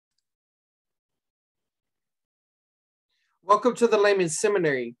Welcome to the Layman's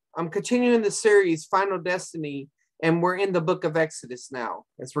Seminary. I'm continuing the series Final Destiny, and we're in the book of Exodus now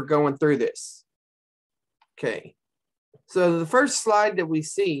as we're going through this. Okay, so the first slide that we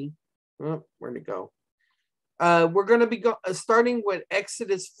see, where'd it go? We're going to be starting with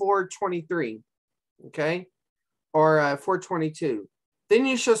Exodus 4:23, okay, or 4:22. Then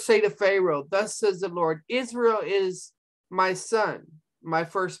you shall say to Pharaoh, thus says the Lord, Israel is my son, my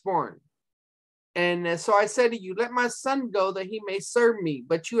firstborn. And so I said to you, let my son go that he may serve me,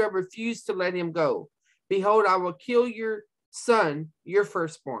 but you have refused to let him go. Behold, I will kill your son, your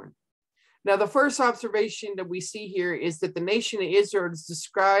firstborn. Now, the first observation that we see here is that the nation of Israel is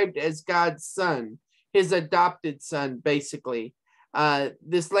described as God's son, his adopted son, basically.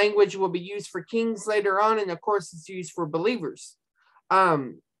 This language will be used for kings later on, and of course, it's used for believers.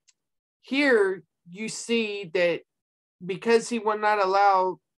 Here you see that because he will not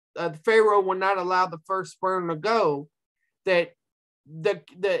allow Pharaoh will not allow the firstborn to go, that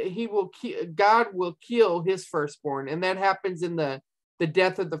God will kill his firstborn, and that happens in the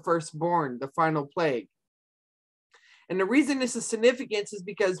death of the firstborn, the final plague. And the reason this is significant is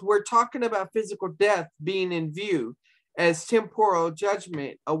because we're talking about physical death being in view as temporal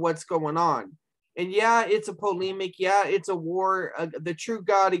judgment of what's going on. And yeah, it's a polemic. Yeah, it's a war, the true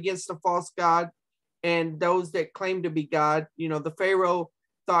God against the false God and those that claim to be God. You know, the Pharaoh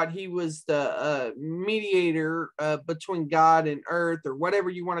thought he was the mediator between God and earth, or whatever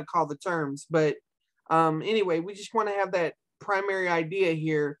you want to call the terms. But anyway, we just want to have that primary idea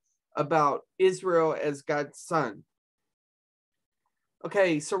here about Israel as God's son.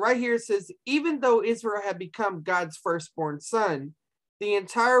 Okay, so right here it says, even though Israel had become God's firstborn son, the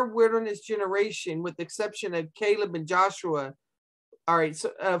entire wilderness generation, with the exception of Caleb and Joshua,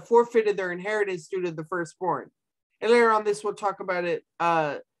 forfeited their inheritance due to the firstborn. And later on this, we'll talk about it.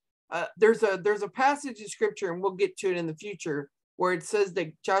 There's a passage in scripture, and we'll get to it in the future, where it says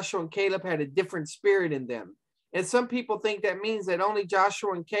that Joshua and Caleb had a different spirit in them. And some people think that means that only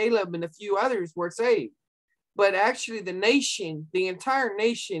Joshua and Caleb and a few others were saved. But actually the nation, the entire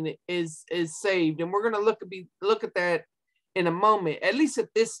nation is saved. And we're going to look at that in a moment. At least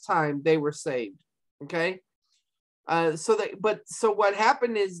at this time, they were saved. Okay. So what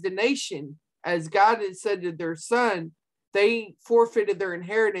happened is the nation, as God had said to their son, they forfeited their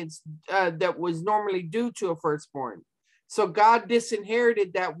inheritance that was normally due to a firstborn. So God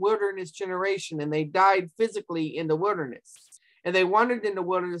disinherited that wilderness generation, and they died physically in the wilderness. And they wandered in the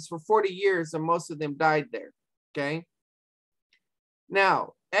wilderness for 40 years, and most of them died there. Okay.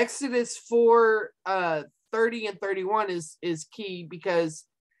 Now, Exodus 4:30 and 31 is key, because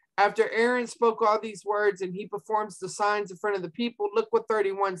after Aaron spoke all these words and he performs the signs in front of the people, look what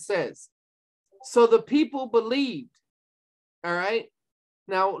 31 says. So the people believed. All right.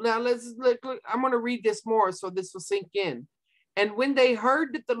 Now let's look. I'm going to read this more so this will sink in. And when they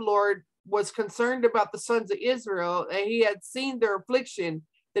heard that the Lord was concerned about the sons of Israel and he had seen their affliction,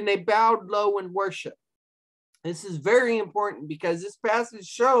 then they bowed low in worship. This is very important, because this passage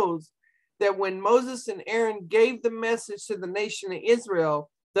shows that when Moses and Aaron gave the message to the nation of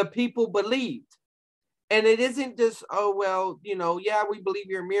Israel, the people believed. And it isn't just, oh, well, yeah, we believe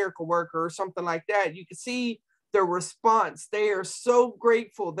you're a miracle worker or something like that. You can see the response. They are so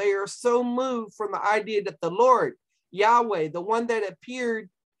grateful. They are so moved from the idea that the Lord, Yahweh, the one that appeared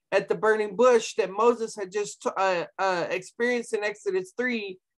at the burning bush that Moses had just experienced in Exodus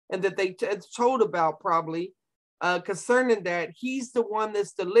 3, and that they told about probably concerning that, he's the one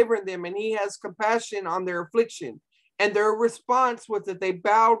that's delivering them, and he has compassion on their affliction. And their response was that they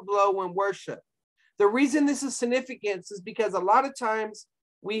bowed low in worship. The reason this is significant is because a lot of times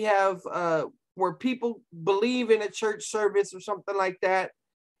we have where people believe in a church service or something like that,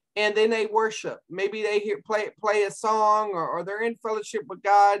 and then they worship. Maybe they play a song, or they're in fellowship with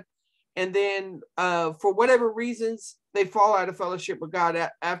God, and then for whatever reasons, they fall out of fellowship with God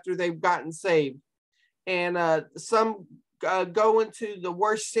after they've gotten saved. And some go into the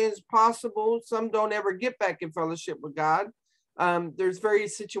worst sins possible. Some don't ever get back in fellowship with God. There's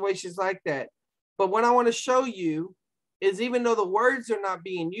various situations like that. But what I want to show you is, even though the words are not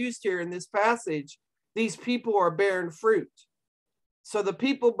being used here in this passage, these people are bearing fruit. So the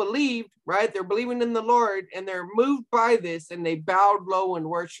people believed, right? They're believing in the Lord, and they're moved by this, and they bowed low in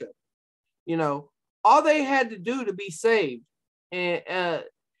worship. All they had to do to be saved, and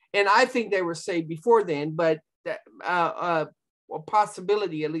I think they were saved before then, but a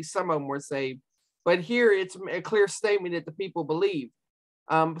possibility, at least some of them were saved. But here it's a clear statement that the people believed.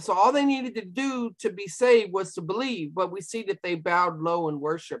 So all they needed to do to be saved was to believe, but we see that they bowed low and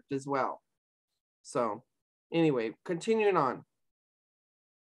worshiped as well. So anyway, continuing on.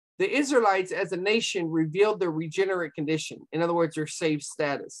 The Israelites as a nation revealed their regenerate condition. In other words, their saved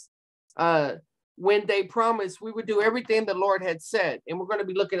status. When they promised we would do everything the Lord had said. And we're going to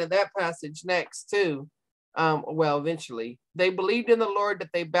be looking at that passage next too. Well, eventually. They believed in the Lord that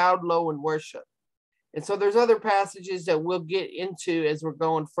they bowed low and worshiped. And so there's other passages that we'll get into as we're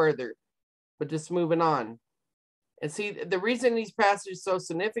going further. But just moving on. And see, the reason these passages are so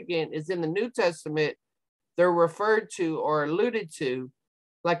significant is in the New Testament, they're referred to or alluded to,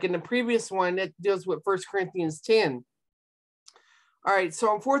 like in the previous one that deals with 1 Corinthians 10. All right,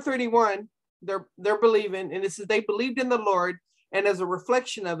 so in 431, they're believing, and it says they believed in the Lord, and as a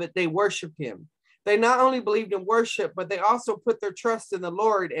reflection of it, they worshiped him. They not only believed in worship, but they also put their trust in the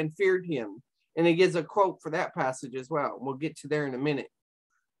Lord and feared him. And it gives a quote for that passage as well. We'll get to there in a minute.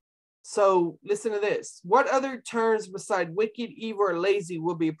 So listen to this. What other terms beside wicked, evil, or lazy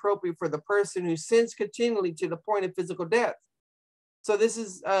will be appropriate for the person who sins continually to the point of physical death? So this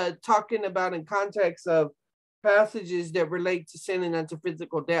is talking about in context of passages that relate to sinning unto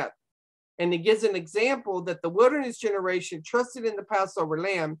physical death. And it gives an example that the wilderness generation trusted in the Passover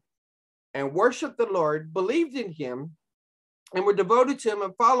lamb and worshiped the Lord, believed in him, and were devoted to him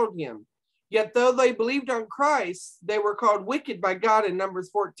and followed him. Yet though they believed on Christ, they were called wicked by God in Numbers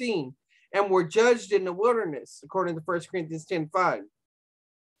 14 and were judged in the wilderness, according to 1 Corinthians 10:5.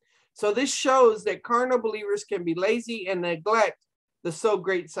 So this shows that carnal believers can be lazy and neglect the so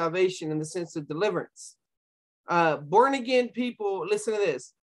great salvation in the sense of deliverance. Born again people, listen to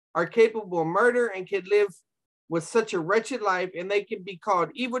this, are capable of murder and can live with such a wretched life, and they can be called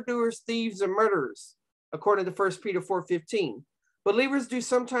evildoers, thieves, and murderers, according to 1 Peter 4:15. Believers do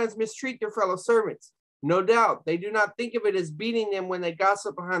sometimes mistreat their fellow servants. No doubt, they do not think of it as beating them when they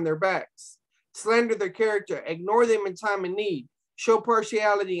gossip behind their backs, slander their character, ignore them in time of need, show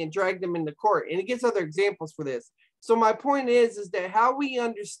partiality, and drag them into court. And it gives other examples for this. So my point is that how we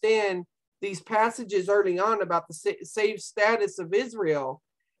understand these passages early on about the saved status of Israel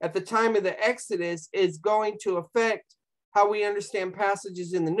at the time of the Exodus is going to affect how we understand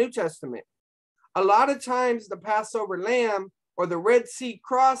passages in the New Testament. A lot of times the Passover lamb or the Red Sea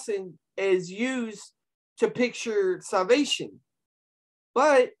crossing is used to picture salvation.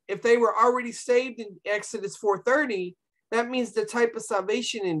 But if they were already saved in Exodus 4:30, that means the type of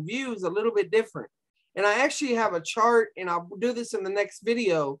salvation in view is a little bit different. And I actually have a chart, and I'll do this in the next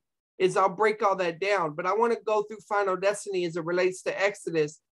video, is I'll break all that down. But I want to go through Final Destiny as it relates to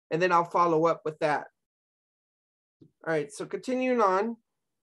Exodus, and then I'll follow up with that. All right, so continuing on.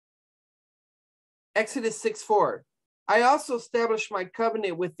 Exodus 6:4. I also established my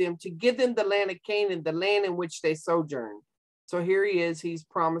covenant with them to give them the land of Canaan, the land in which they sojourn. So here he is, he's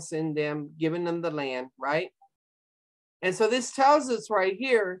promising them, giving them the land, right? And so this tells us right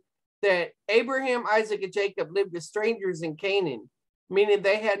here that Abraham, Isaac, and Jacob lived as strangers in Canaan, meaning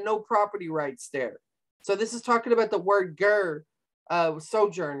they had no property rights there. So this is talking about the word ger,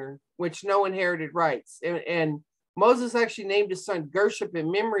 sojourner, which no inherited rights. And Moses actually named his son Gershom in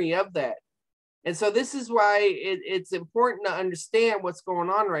memory of that. And so this is why it's important to understand what's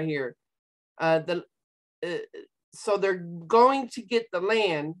going on right here. So they're going to get the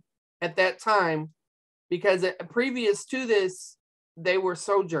land at that time because previous to this, they were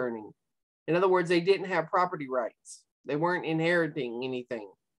sojourning. In other words, they didn't have property rights. They weren't inheriting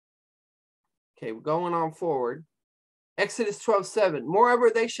anything. Okay, we're going on forward. Exodus 12:7.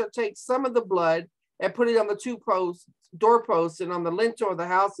 Moreover, they shall take some of the blood and put it on the doorposts and on the lintel of the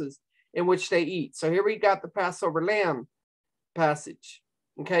houses in which they eat. So here we got the Passover lamb passage.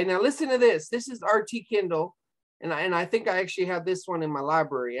 Okay, now listen to this. This is R.T. Kendall, and I think I actually have this one in my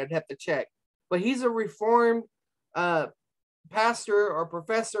library. I'd have to check. But he's a Reformed pastor or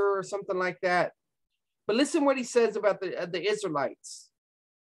professor or something like that. But listen what he says about the Israelites.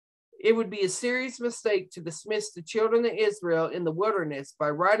 It would be a serious mistake to dismiss the children of Israel in the wilderness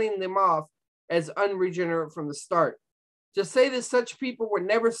by writing them off as unregenerate from the start. To say that such people were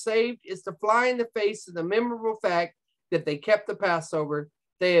never saved is to fly in the face of the memorable fact that they kept the Passover.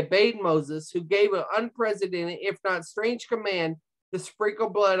 They obeyed Moses, who gave an unprecedented, if not strange, command to sprinkle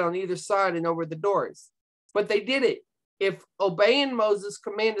blood on either side and over the doors. But they did it. If obeying Moses'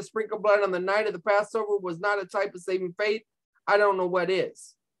 command to sprinkle blood on the night of the Passover was not a type of saving faith, I don't know what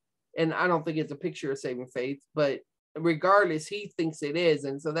is. And I don't think it's a picture of saving faith, but regardless, he thinks it is.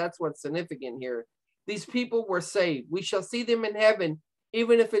 And so that's what's significant here. These people were saved. We shall see them in heaven,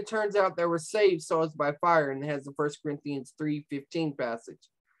 even if it turns out they were saved so as by fire, and it has the 1 Corinthians 3:15 passage.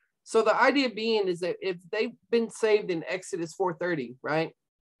 So the idea being is that if they've been saved in Exodus 4:30, right?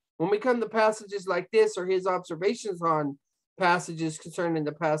 When we come to passages like this or his observations on passages concerning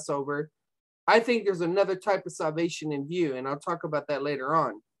the Passover, I think there's another type of salvation in view, and I'll talk about that later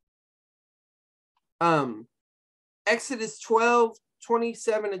on. Exodus 12,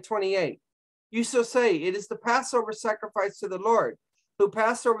 27 and 28. You shall say, it is the Passover sacrifice to the Lord, who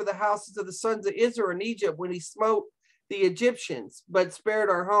passed over the houses of the sons of Israel in Egypt when he smote the Egyptians, but spared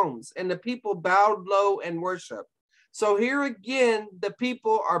our homes. And the people bowed low and worshiped. So here again, the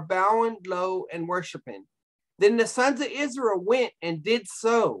people are bowing low and worshiping. Then the sons of Israel went and did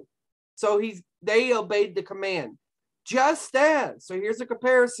so. So they obeyed the command. Just as, so here's a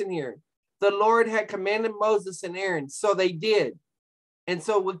comparison here. The Lord had commanded Moses and Aaron, so they did. And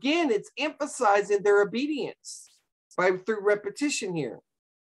so again, it's emphasizing their obedience through repetition here.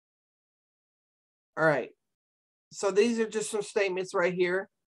 All right. So these are just some statements right here.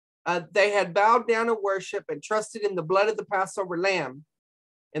 They had bowed down in worship and trusted in the blood of the Passover lamb.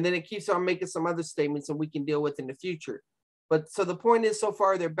 And then it keeps on making some other statements that we can deal with in the future. But so the point is, so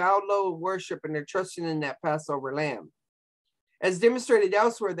far, they're bowed low in worship and they're trusting in that Passover lamb. As demonstrated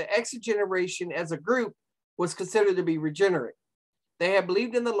elsewhere, the exit generation as a group was considered to be regenerate. They had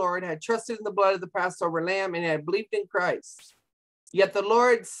believed in the Lord, had trusted in the blood of the Passover lamb, and had believed in Christ. Yet the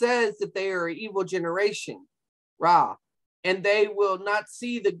Lord says that they are an evil generation, Ra, and they will not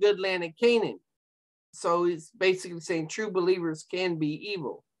see the good land of Canaan. So he's basically saying true believers can be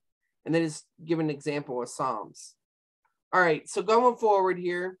evil. And then it's given an example of Psalms. All right, so going forward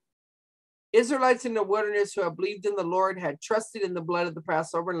here, Israelites in the wilderness who have believed in the Lord had trusted in the blood of the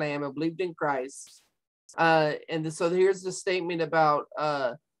Passover lamb and believed in Christ. So here's the statement about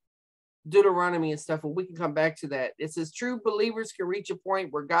Deuteronomy and stuff, and we can come back to that. It says true believers can reach a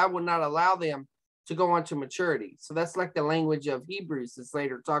point where God will not allow them to go on to maturity. So that's like the language of Hebrews that's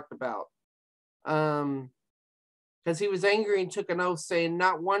later talked about. Because he was angry and took an oath, saying,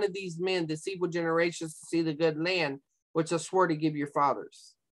 not one of these men, this evil generation, to see the good land, which I swore to give your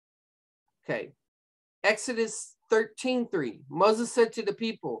fathers. Okay. Exodus 13:3. Moses said to the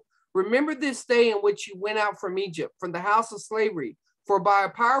people, remember this day in which you went out from Egypt, from the house of slavery, for by a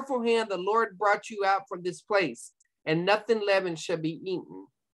powerful hand the Lord brought you out from this place, and nothing leavened shall be eaten.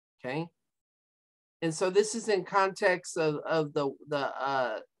 Okay. And so this is in context of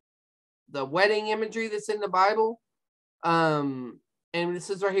the wedding imagery that's in the Bible. And it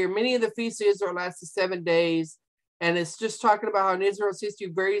says right here, many of the feasts of Israel lasted 7 days. And it's just talking about how in Israel's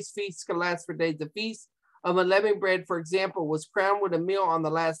history, various feasts can last for days. The feast of unleavened bread, for example, was crowned with a meal on the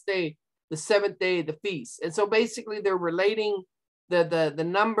last day, the seventh day of the feast. And so basically they're relating the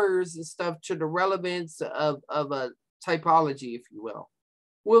numbers and stuff to the relevance of a typology, if you will.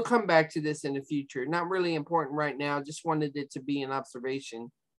 We'll come back to this in the future. Not really important right now. Just wanted it to be an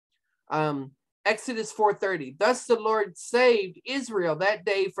observation. Exodus 4:30. Thus the Lord saved Israel that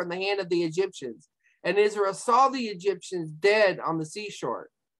day from the hand of the Egyptians. And Israel saw the Egyptians dead on the seashore.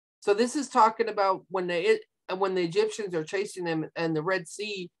 So this is talking about when the Egyptians are chasing them and the Red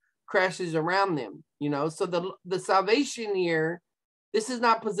Sea crashes around them. You know, so the salvation here, this is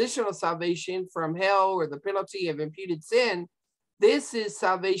not positional salvation from hell or the penalty of imputed sin. This is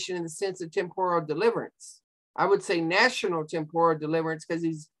salvation in the sense of temporal deliverance. I would say national temporal deliverance, because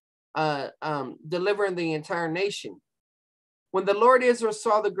he's delivering the entire nation. When the Lord Israel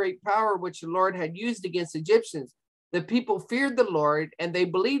saw the great power which the Lord had used against Egyptians, the people feared the Lord, and they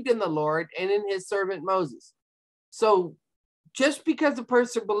believed in the Lord and in his servant Moses. So just because a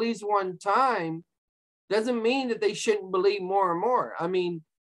person believes one time doesn't mean that they shouldn't believe more and more. I mean,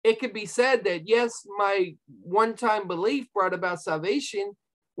 it could be said that, yes, my one-time belief brought about salvation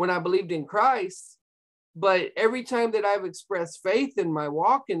when I believed in Christ, but every time that I've expressed faith in my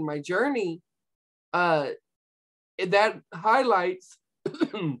walk, in my journey, that highlights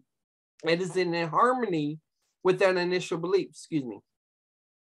it is in harmony with that initial belief. Excuse me.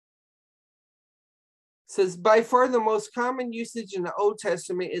 It says, by far the most common usage in the Old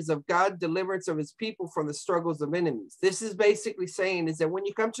Testament is of God's deliverance of his people from the struggles of enemies. This is basically saying is that when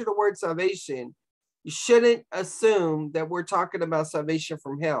you come to the word salvation, you shouldn't assume that we're talking about salvation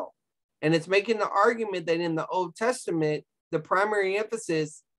from hell. And it's making the argument that in the Old Testament, the primary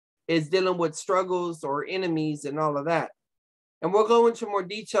emphasis is dealing with struggles or enemies and all of that. And we'll go into more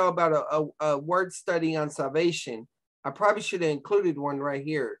detail about a word study on salvation. I probably should have included one right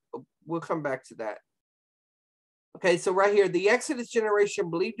here. We'll come back to that. Okay, so right here, the Exodus generation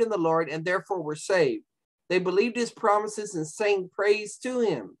believed in the Lord and therefore were saved. They believed his promises and sang praise to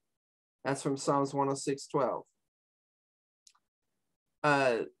him. That's from Psalms 106:12.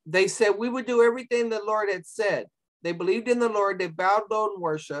 They said, we would do everything the Lord had said. They believed in the Lord, they bowed low in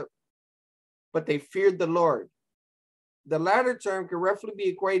worship, but they feared the Lord. The latter term can roughly be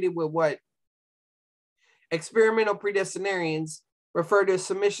equated with what experimental predestinarians refer to as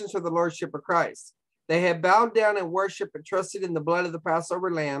submission to the Lordship of Christ. They had bowed down in worship and trusted in the blood of the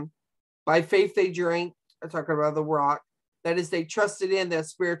Passover lamb. By faith they drank, I'm talking about the rock. That is, they trusted in that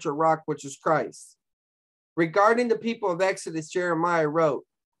spiritual rock, which is Christ. Regarding the people of Exodus, Jeremiah wrote,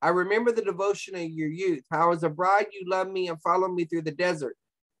 I remember the devotion of your youth, how as a bride you loved me and followed me through the desert,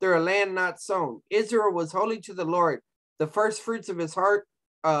 through a land not sown. Israel was holy to the Lord, the first fruits of his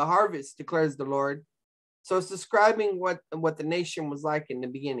harvest, declares the Lord. So it's describing what the nation was like in the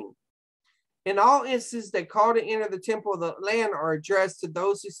beginning. In all instances, the call to enter the temple of the land are addressed to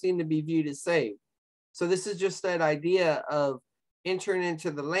those who seem to be viewed as saved. So this is just that idea of entering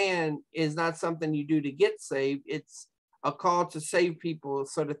into the land is not something you do to get saved. It's a call to save people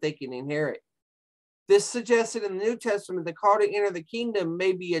so that they can inherit. This suggested in the New Testament, the call to enter the kingdom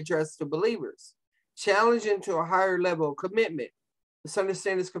may be addressed to believers, challenging to a higher level of commitment. This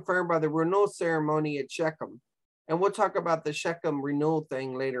understanding is confirmed by the renewal ceremony at Shechem. And we'll talk about the Shechem renewal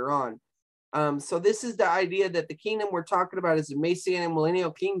thing later on. So this is the idea that the kingdom we're talking about is the Messianic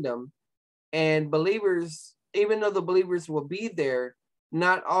millennial kingdom. And believers, even though the believers will be there,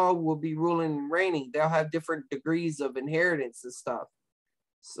 not all will be ruling and reigning. They'll have different degrees of inheritance and stuff.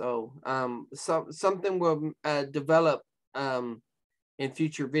 So something will develop in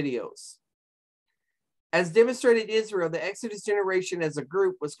future videos. As demonstrated in Israel, the Exodus generation as a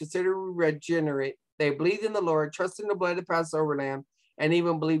group was considered regenerate. They believed in the Lord, trusted in the blood of the Passover lamb, and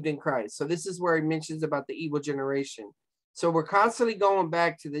even believed in Christ. So this is where he mentions about the evil generation. So we're constantly going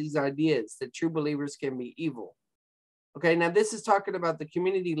back to these ideas that true believers can be evil. Okay, now this is talking about the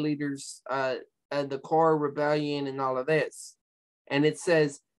community leaders, the Korah rebellion and all of this. And it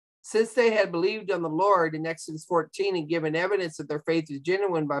says, since they had believed on the Lord in Exodus 14 and given evidence that their faith is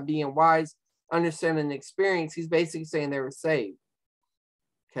genuine by being wise, understanding, and experience, he's basically saying they were saved.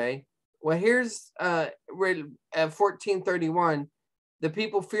 Okay, well, here's 14:31. The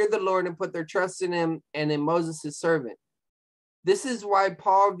people feared the Lord and put their trust in him and in Moses, his servant. This is why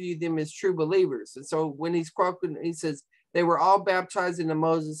Paul viewed them as true believers. And so when he's quoting, he says, they were all baptized into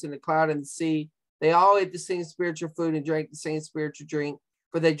Moses in the cloud and the sea. They all ate the same spiritual food and drank the same spiritual drink,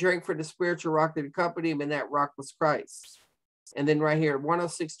 for they drank from the spiritual rock that accompanied him, and that rock was Christ. And then right here,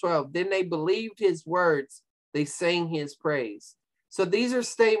 106:12, then they believed his words, they sang his praise. So these are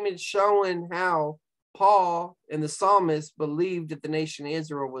statements showing how Paul and the psalmist believed that the nation of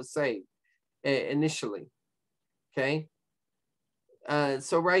Israel was saved initially. Okay.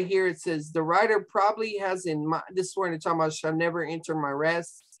 So right here it says, the writer probably has in mind, this is where they're talking about shall never enter my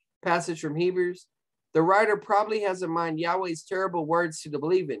rest, passage from Hebrews. The writer probably has in mind Yahweh's terrible words to the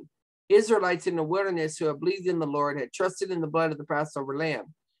believing. Israelites in the wilderness who have believed in the Lord had trusted in the blood of the Passover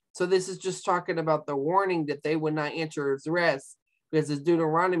lamb. So this is just talking about the warning that they would not enter his rest, because as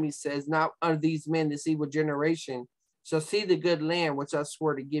Deuteronomy says, not of these men, this evil generation, shall see the good land which I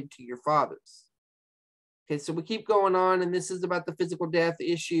swore to give to your fathers. Okay, so we keep going on, and this is about the physical death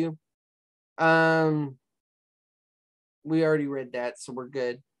issue. We already read that, so we're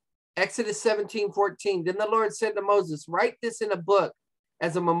good. Exodus 17:14. Then the Lord said to Moses, write this in a book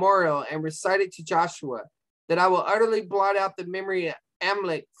as a memorial and recite it to Joshua, that I will utterly blot out the memory of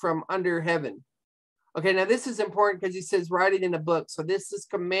Amalek from under heaven. Okay, now this is important because he says write it in a book. So this is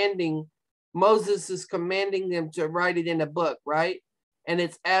commanding, Moses is commanding them to write it in a book, right? And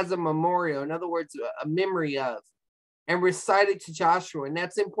it's as a memorial, in other words, a memory of, and recite it to Joshua. And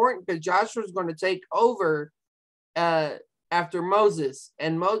that's important because Joshua is going to take over after Moses,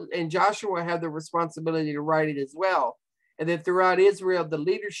 and Joshua had the responsibility to write it as well. And then throughout Israel, the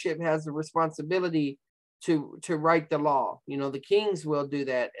leadership has the responsibility to write the law. You know, the kings will do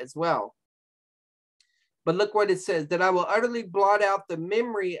that as well. But look what it says, that I will utterly blot out the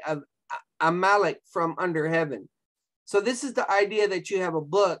memory of Amalek from under heaven. So this is the idea that you have a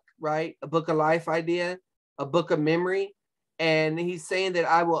book, right? A book of life idea, a book of memory. And he's saying that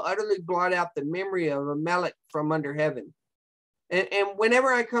I will utterly blot out the memory of Amalek from under heaven. And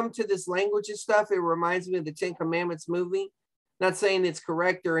whenever I come to this language and stuff, it reminds me of the Ten Commandments movie. Not saying it's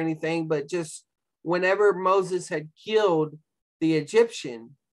correct or anything, but just whenever Moses had killed the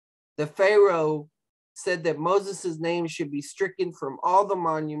Egyptian, the Pharaoh said that Moses's name should be stricken from all the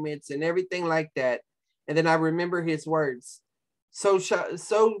monuments and everything like that. And then I remember his words. So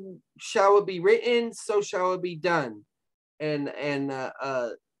shall it be written, so shall it be done. And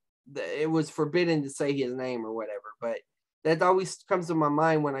it was forbidden to say his name or whatever, but that always comes to my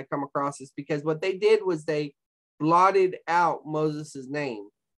mind when I come across this, because what they did was they blotted out Moses's name.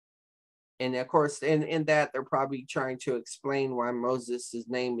 And of course, in that, they're probably trying to explain why Moses's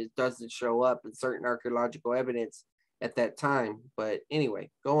name doesn't show up in certain archaeological evidence at that time. But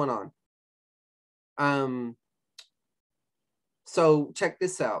anyway, going on. So check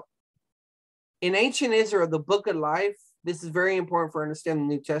this out. In ancient Israel, the book of life, this is very important for understanding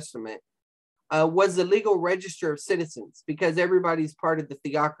the New Testament. was the legal register of citizens, because everybody's part of the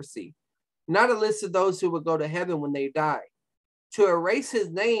theocracy, not a list of those who would go to heaven when they die. To erase his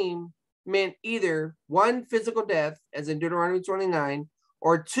name meant either one, physical death, as in Deuteronomy 29,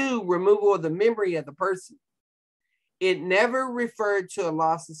 or two, removal of the memory of the person. It never referred to a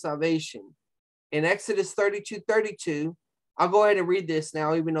loss of salvation. In Exodus 32:32, I'll go ahead and read this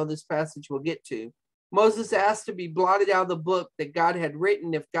now, even though this passage we'll get to. Moses asked to be blotted out of the book that God had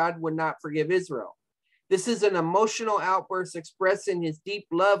written if God would not forgive Israel. This is an emotional outburst expressing his deep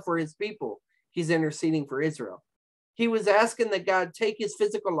love for his people. He's interceding for Israel. He was asking that God take his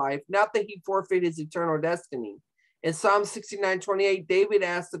physical life, not that he forfeit his eternal destiny. In Psalm 69:28, David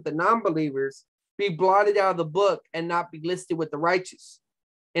asked that the non-believers be blotted out of the book and not be listed with the righteous.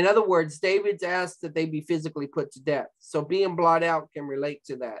 In other words, David's asked that they be physically put to death. So being blotted out can relate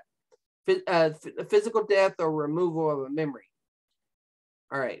to that. Physical death or removal of a memory.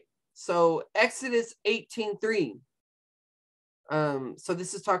 All right. So Exodus 18:3. So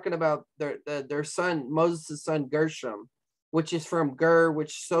this is talking about their son, Moses' son Gershom, which is from Ger,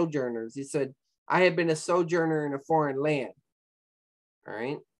 which sojourners. He said, I have been a sojourner in a foreign land. All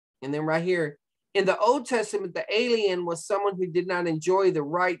right. And then right here, in the Old Testament, the alien was someone who did not enjoy the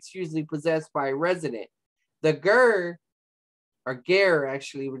rights usually possessed by a resident. The Ger, or Ger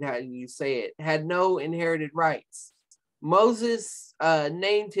actually, would how you say it, had no inherited rights. Moses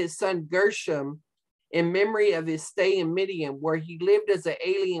named his son Gershom in memory of his stay in Midian, where he lived as an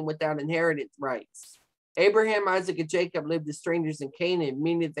alien without inheritance rights. Abraham, Isaac, and Jacob lived as strangers in Canaan,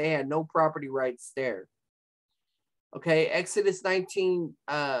 meaning they had no property rights there. Okay, Exodus 19,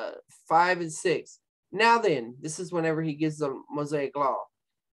 5 and 6. Now then, this is whenever he gives the Mosaic law.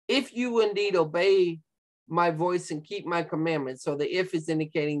 If you indeed obey my voice and keep my commandments, so the if is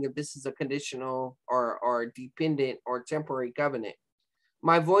indicating that this is a conditional or dependent or temporary covenant.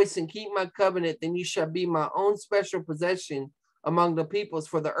 My voice and keep my covenant, then you shall be my own special possession among the peoples,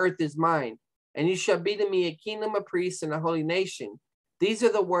 for the earth is mine. And you shall be to me a kingdom of priests and a holy nation. These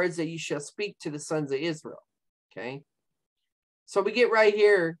are the words that you shall speak to the sons of Israel. Okay. So we get right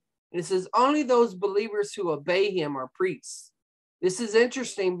here, and it says, only those believers who obey him are priests. This is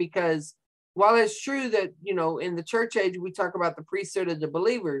interesting because while it's true that, you know, in the church age, we talk about the priesthood of the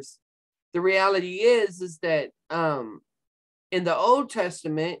believers, the reality is that in the Old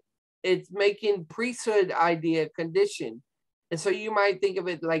Testament, it's making priesthood idea condition. And so you might think of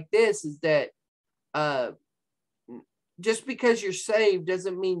it like this, is that just because you're saved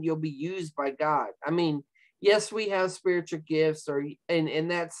doesn't mean you'll be used by God. I mean, yes, we have spiritual gifts or in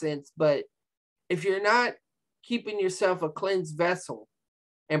that sense, but if you're not keeping yourself a cleansed vessel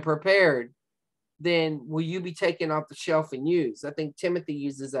and prepared, then will you be taken off the shelf and used? I think Timothy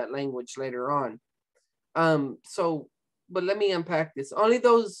uses that language later on. But let me unpack this. Only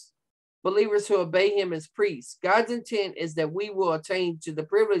those believers who obey him as priests. God's intent is that we will attain to the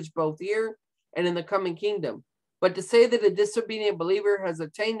privilege both here and in the coming kingdom. But to say that a disobedient believer has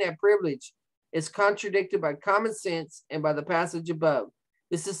attained that privilege is contradicted by common sense and by the passage above.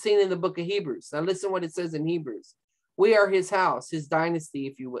 This is seen in the book of Hebrews. Now listen what it says in Hebrews. We are his house, his dynasty,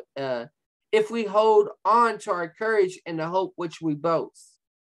 if you would, if we hold on to our courage and the hope which we boast.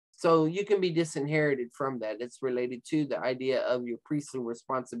 So you can be disinherited from that. It's related to the idea of your priestly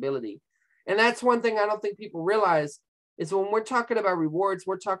responsibility. And that's one thing I don't think people realize is when we're talking about rewards,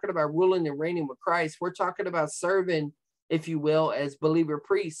 we're talking about ruling and reigning with Christ. We're talking about serving, if you will, as believer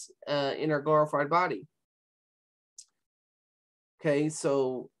priests in our glorified body. Okay,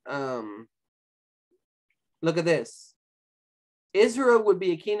 so look at this. Israel would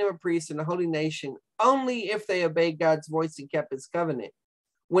be a kingdom of priests and a holy nation only if they obeyed God's voice and kept his covenant.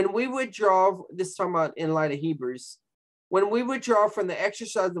 When we withdraw, this is talking about in light of Hebrews, when we withdraw from the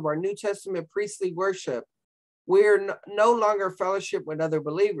exercise of our New Testament priestly worship, we are no longer fellowship with other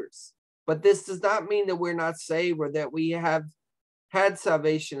believers. But this does not mean that we're not saved or that we have had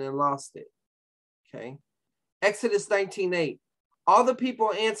salvation and lost it. Okay. Exodus 19:8. All the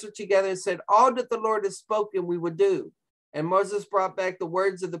people answered together and said, all that the Lord has spoken, we would do. And Moses brought back the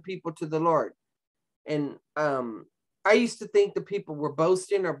words of the people to the Lord. And I used to think the people were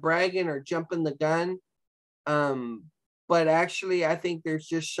boasting or bragging or jumping the gun. But actually, I think they're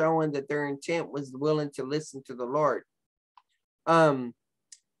just showing that their intent was willing to listen to the Lord. The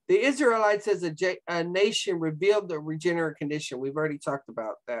Israelites as a nation revealed the regenerate condition. We've already talked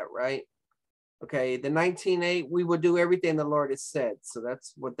about that, right? Okay, the 19:8, we will do everything the Lord has said. So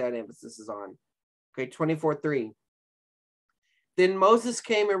that's what that emphasis is on. Okay, 24:3. Then Moses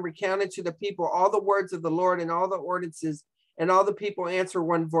came and recounted to the people all the words of the Lord and all the ordinances, and all the people answered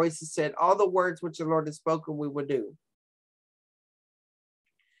one voice and said, all the words which the Lord has spoken, we will do.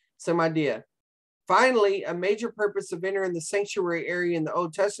 Some idea. Finally, a major purpose of entering the sanctuary area in the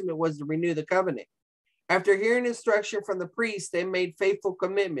Old Testament was to renew the covenant. After hearing instruction from the priest, they made faithful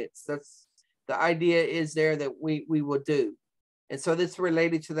commitments. That's the idea is there that we will do. And so this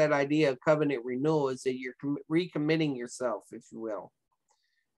related to that idea of covenant renewal is that you're recommitting yourself, if you will.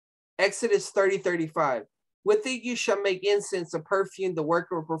 Exodus 30:35. With it you shall make incense, a perfume, the work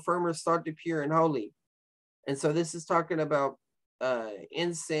of a perfumer, thought to pure and holy. And so this is talking about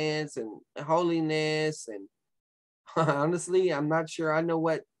incense and holiness. And honestly, I'm not sure I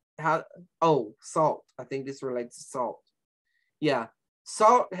know salt. I think this relates to salt. Yeah.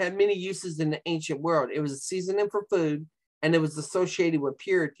 Salt had many uses in the ancient world. It was a seasoning for food, and it was associated with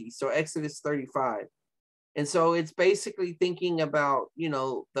purity. So Exodus 35. And so it's basically thinking about,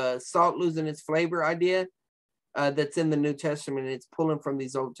 the salt losing its flavor idea that's in the New Testament. It's pulling from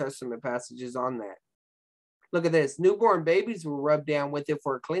these Old Testament passages on that. Look at this. Newborn babies were rubbed down with it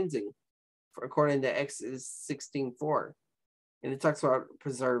for cleansing, according to Exodus 16:4. And it talks about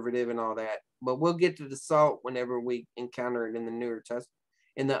preservative and all that. But we'll get to the salt whenever we encounter it in the Newer Testament,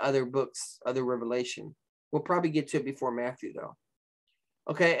 in the other books, other Revelation. We'll probably get to it before Matthew, though.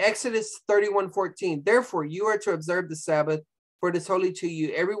 Okay, Exodus 31:14. Therefore, you are to observe the Sabbath, for it is holy to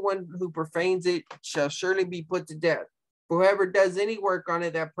you. Everyone who profanes it shall surely be put to death. For whoever does any work on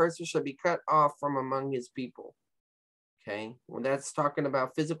it, that person shall be cut off from among his people. Okay, well, that's talking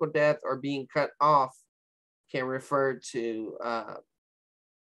about physical death or being cut off. Can refer to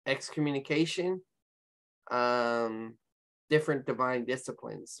excommunication, different divine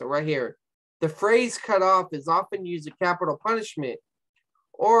disciplines. So right here, the phrase cut off is often used as capital punishment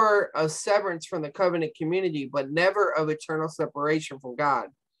or a severance from the covenant community, but never of eternal separation from God.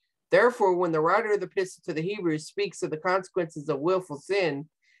 Therefore, when the writer of the epistle to the Hebrews speaks of the consequences of willful sin,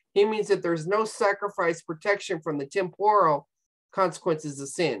 he means that there's no sacrifice protection from the temporal consequences of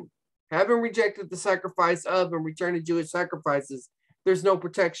sin. Having rejected the sacrifice of and returned to Jewish sacrifices, there's no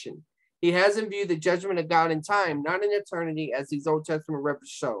protection. He has in view the judgment of God in time, not in eternity, as these Old Testament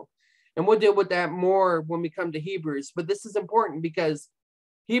references show. And we'll deal with that more when we come to Hebrews. But this is important because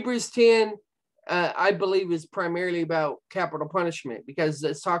Hebrews 10, I believe, is primarily about capital punishment, because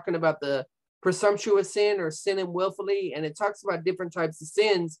it's talking about the presumptuous sin or sinning willfully. And it talks about different types of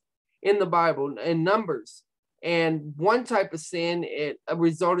sins in the Bible and Numbers. And one type of sin, it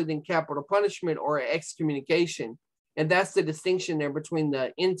resulted in capital punishment or excommunication. And that's the distinction there between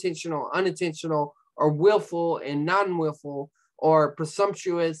the intentional, unintentional, or willful and non-willful, or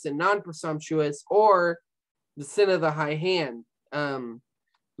presumptuous and non-presumptuous, or the sin of the high hand.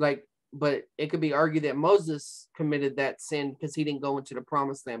 But it could be argued that Moses committed that sin because he didn't go into the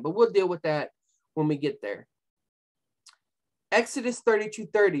promised land. But we'll deal with that when we get there. Exodus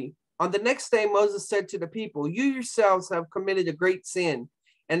 32:30. On the next day, Moses said to the people, you yourselves have committed a great sin,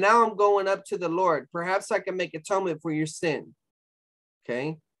 and now I'm going up to the Lord. Perhaps I can make atonement for your sin.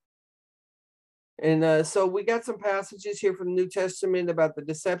 Okay. And so we got some passages here from the New Testament about the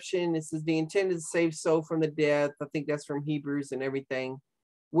deception. It says the intent is to save soul from the death. I think that's from Hebrews and everything.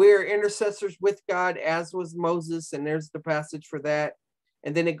 We're intercessors with God, as was Moses, and there's the passage for that.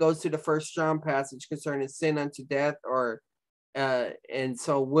 And then it goes to the 1 John passage concerning sin unto death, and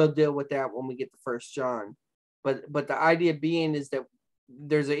so we'll deal with that when we get to 1 John. But the idea being is that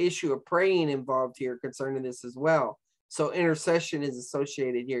there's an issue of praying involved here concerning this as well. So intercession is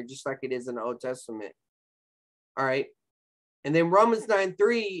associated here, just like it is in the Old Testament. All right. And then Romans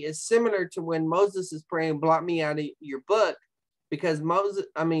 9:3 is similar to when Moses is praying, blot me out of your book, because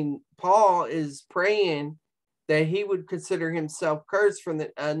Paul is praying that he would consider himself cursed from the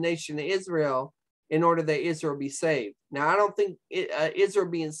nation of Israel in order that Israel be saved. Now, I don't think Israel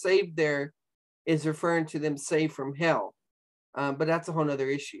being saved there is referring to them saved from hell. But that's a whole nother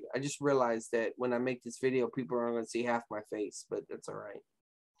issue. I just realized that when I make this video, people are going to see half my face, but that's all right.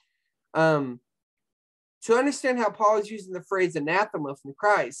 To understand how Paul is using the phrase anathema from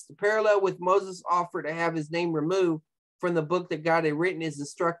Christ, the parallel with Moses' offer to have his name removed from the book that God had written is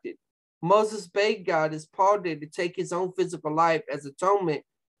instructed. Moses begged God, as Paul did, to take his own physical life as atonement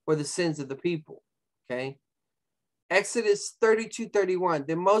for the sins of the people. Okay. Exodus 32:31.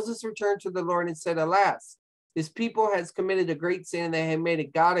 Then Moses returned to the Lord and said, alas, this people has committed a great sin, and they have made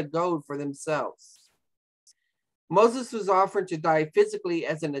a god of gold for themselves. Moses was offered to die physically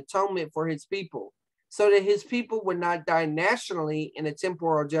as an atonement for his people, so that his people would not die nationally in a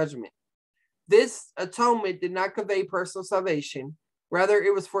temporal judgment. This atonement did not convey personal salvation. Rather,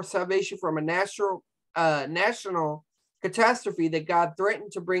 it was for salvation from a national catastrophe that God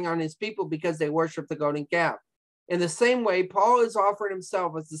threatened to bring on his people because they worshiped the golden calf. In the same way, Paul is offering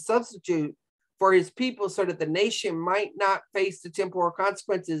himself as the substitute for his people so that the nation might not face the temporal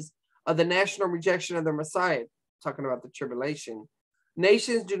consequences of the national rejection of their Messiah, talking about the tribulation.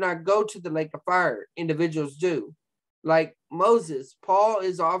 Nations do not go to the lake of fire. Individuals do. Like Moses, Paul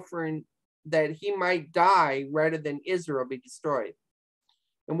is offering that he might die rather than Israel be destroyed.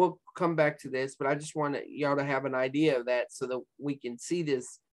 And we'll come back to this, but I just want y'all to have an idea of that so that we can see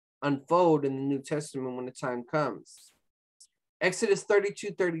this unfold in the New Testament when the time comes. Exodus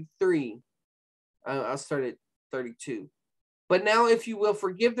 32:33. I'll start at 32. But now, if you will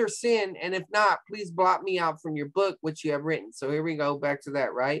forgive their sin, and if not, please blot me out from your book, which you have written. So here we go, back to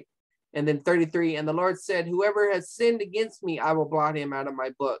that, right? And then 33, and the Lord said, whoever has sinned against me, I will blot him out of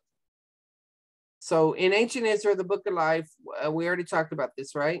my book. So in ancient Israel, the book of life, we already talked about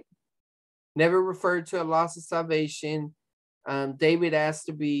this, right? Never referred to a loss of salvation. David asked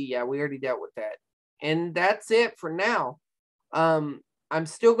to be, yeah, we already dealt with that. And that's it for now. I'm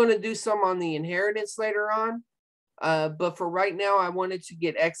still going to do some on the inheritance later on. But for right now, I wanted to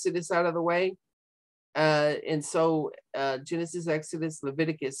get Exodus out of the way. And so Genesis, Exodus,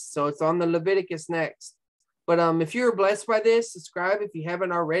 Leviticus. So it's on the Leviticus next. But if you're blessed by this, subscribe if you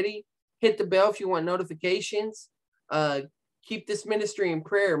haven't already. Hit the bell if you want notifications. Keep this ministry in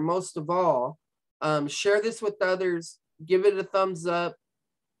prayer, most of all. Share this with others. Give it a thumbs up.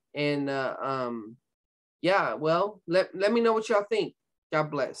 And yeah, well, let me know what y'all think. God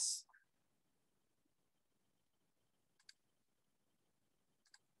bless.